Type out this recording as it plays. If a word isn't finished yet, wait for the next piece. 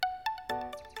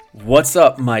What's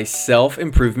up, my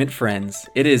self-improvement friends?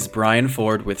 It is Brian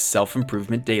Ford with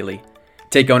Self-Improvement Daily.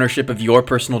 Take ownership of your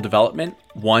personal development,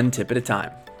 one tip at a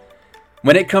time.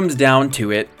 When it comes down to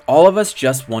it, all of us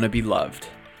just want to be loved.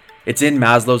 It's in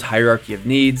Maslow's hierarchy of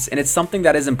needs, and it's something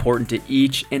that is important to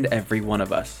each and every one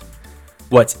of us.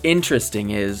 What's interesting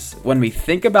is, when we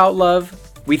think about love,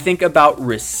 we think about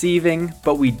receiving,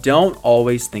 but we don't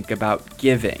always think about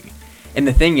giving. And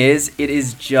the thing is, it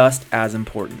is just as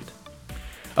important.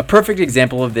 A perfect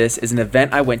example of this is an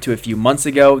event I went to a few months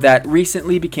ago that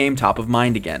recently became top of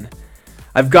mind again.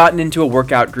 I've gotten into a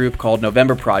workout group called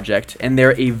November Project, and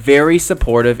they're a very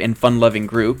supportive and fun-loving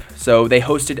group, so they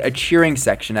hosted a cheering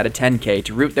section at a 10K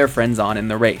to root their friends on in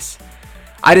the race.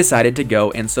 I decided to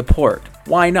go and support.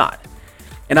 Why not?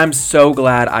 And I'm so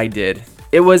glad I did.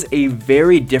 It was a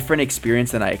very different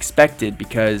experience than I expected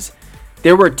because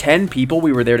there were 10 people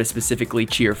we were there to specifically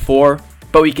cheer for,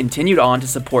 but we continued on to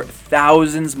support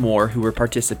thousands more who were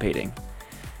participating.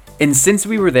 And since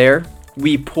we were there,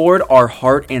 we poured our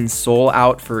heart and soul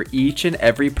out for each and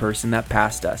every person that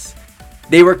passed us.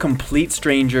 They were complete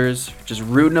strangers, just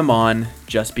rooting them on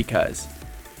just because.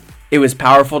 It was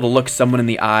powerful to look someone in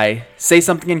the eye, say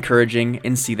something encouraging,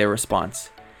 and see their response.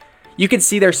 You could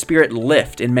see their spirit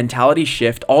lift and mentality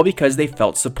shift all because they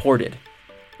felt supported.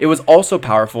 It was also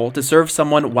powerful to serve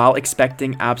someone while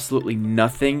expecting absolutely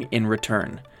nothing in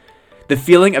return. The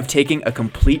feeling of taking a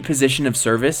complete position of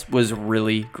service was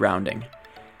really grounding.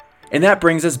 And that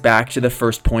brings us back to the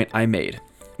first point I made.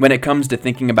 When it comes to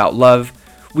thinking about love,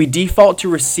 we default to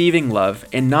receiving love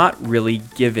and not really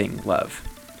giving love.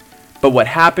 But what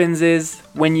happens is,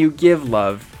 when you give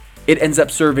love, it ends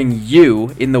up serving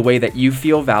you in the way that you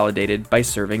feel validated by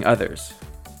serving others.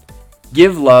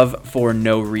 Give love for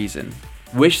no reason.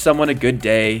 Wish someone a good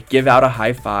day, give out a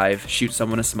high five, shoot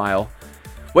someone a smile.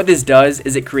 What this does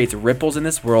is it creates ripples in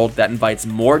this world that invites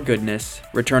more goodness,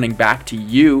 returning back to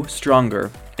you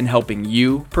stronger and helping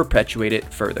you perpetuate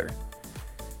it further.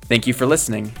 Thank you for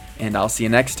listening, and I'll see you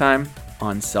next time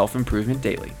on Self-Improvement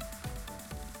Daily.